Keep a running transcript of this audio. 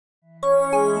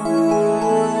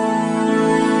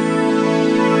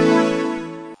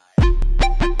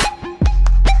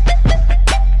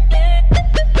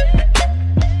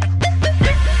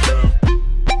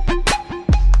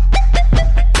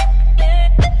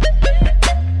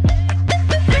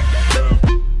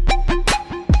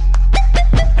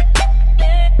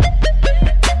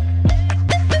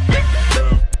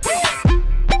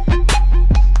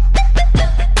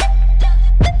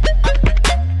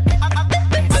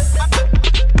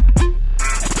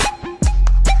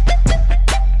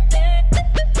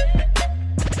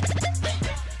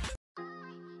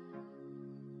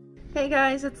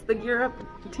guys, it's the Gear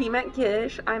Up team at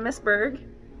Gish. I'm Miss Berg.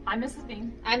 I'm Mrs.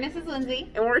 Bean. I'm Mrs. Lindsay.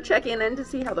 And we're checking in to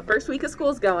see how the first week of school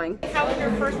is going. How was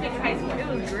your first week of high school? It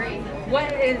was great.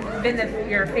 What has been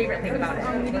your favorite thing about it?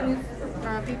 Meeting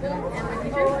with people and my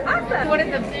teachers. Awesome. What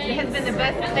has been the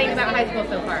best thing about high school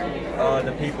so far?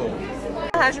 The people.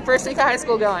 How's your first week of high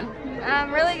school going?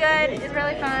 Really good. It's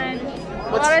really fun.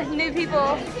 A lot of new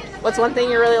people. What's one thing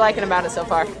you're really liking about it so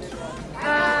far?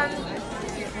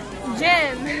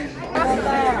 Gym. I'm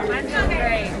doing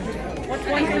great. What's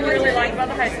one thing you really like about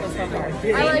the high school so far?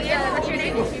 I like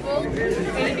introducing people,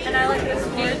 and I like the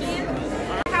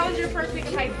sports. How was your first week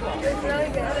of high school? It's really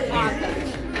good.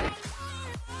 Awesome.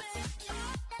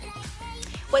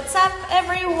 What's up,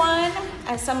 everyone?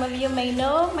 As some of you may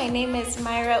know, my name is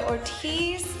Myra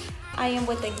Ortiz. I am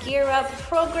with the Gear Up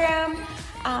program.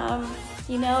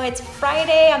 You know, it's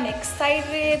Friday. I'm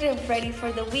excited, ready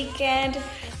for the weekend.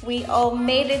 We all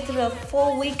made it through a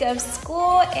full week of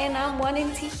school, and I'm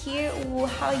wanting to hear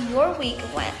how your week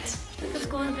went. The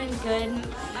school has been good.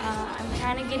 I'm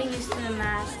kind of getting used to the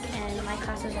mask, and my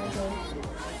classes are good.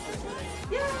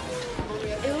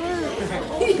 It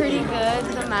was pretty good.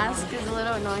 The mask is a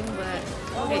little annoying, but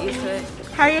I'll get used to it.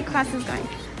 How are your classes going?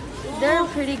 They're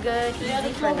pretty good,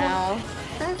 easy for now.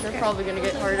 They're probably going to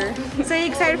get harder. So are you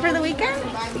excited for the weekend?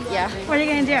 Yeah. What are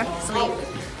you going to do? Sleep.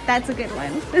 That's a good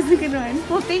one. That's a good one.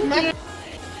 Well, thank you.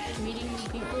 Meeting new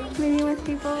people. Meeting with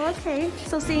people. Okay.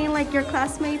 So seeing like your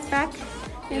classmates back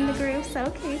in the groups.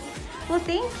 Okay. Well,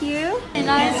 thank you.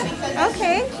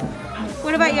 Okay.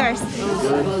 What about yours? It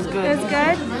was good. It was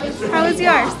good? How was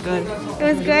yours? Good.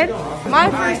 It was good? My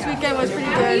first weekend was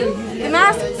pretty good. The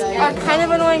masks are kind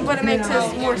of annoying, but it makes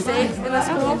us more safe in the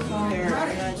school.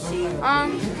 How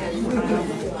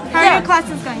are your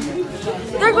classes going?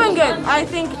 They're going good. I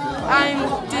think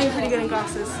I'm doing pretty good in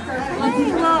classes.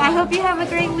 Okay, well, I hope you have a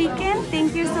great weekend.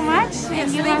 Thank you so much.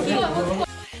 Yes, thank you.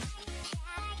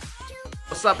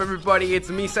 What's up, everybody? It's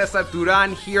me, Cesar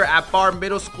Duran, here at Barr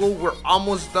Middle School. We're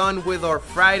almost done with our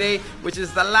Friday, which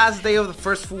is the last day of the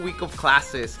first full week of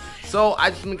classes. So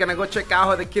I'm gonna go check out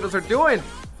how the kiddos are doing.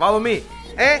 Follow me.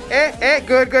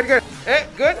 Good.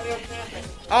 Good.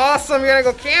 Awesome, you're gonna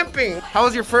go camping. How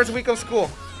was your first week of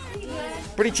school?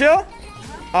 Pretty chill?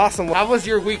 Awesome. How was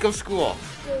your week of school?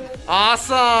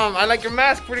 Awesome. I like your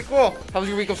mask. Pretty cool. How was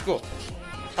your week of school?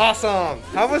 Awesome.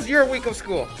 How was your week of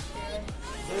school?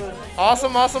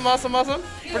 Awesome.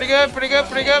 Pretty good.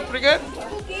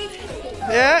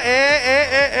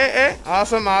 Yeah.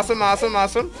 Awesome.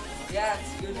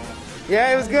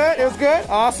 Yeah, it was good.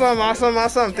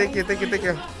 Awesome. Thank you.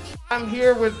 I'm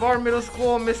here with Barr Middle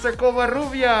School, Mr.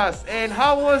 Covarrubias. And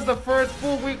how was the first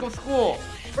full week of school?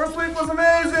 First week was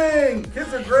amazing!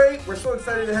 Kids are great. We're so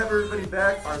excited to have everybody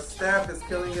back. Our staff is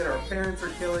killing it. Our parents are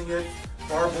killing it.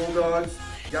 Our Bulldogs.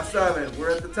 Ya saben, we're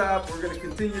at the top. We're going to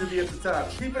continue to be at the top.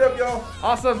 Keep it up, y'all.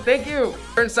 Awesome, thank you.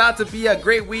 Turns out to be a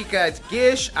great week at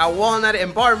Gish, at Walnut,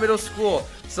 and Barr Middle School.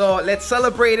 So let's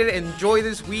celebrate it, enjoy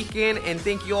this weekend, and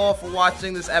thank you all for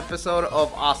watching this episode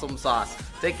of Awesome Sauce.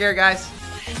 Take care, guys.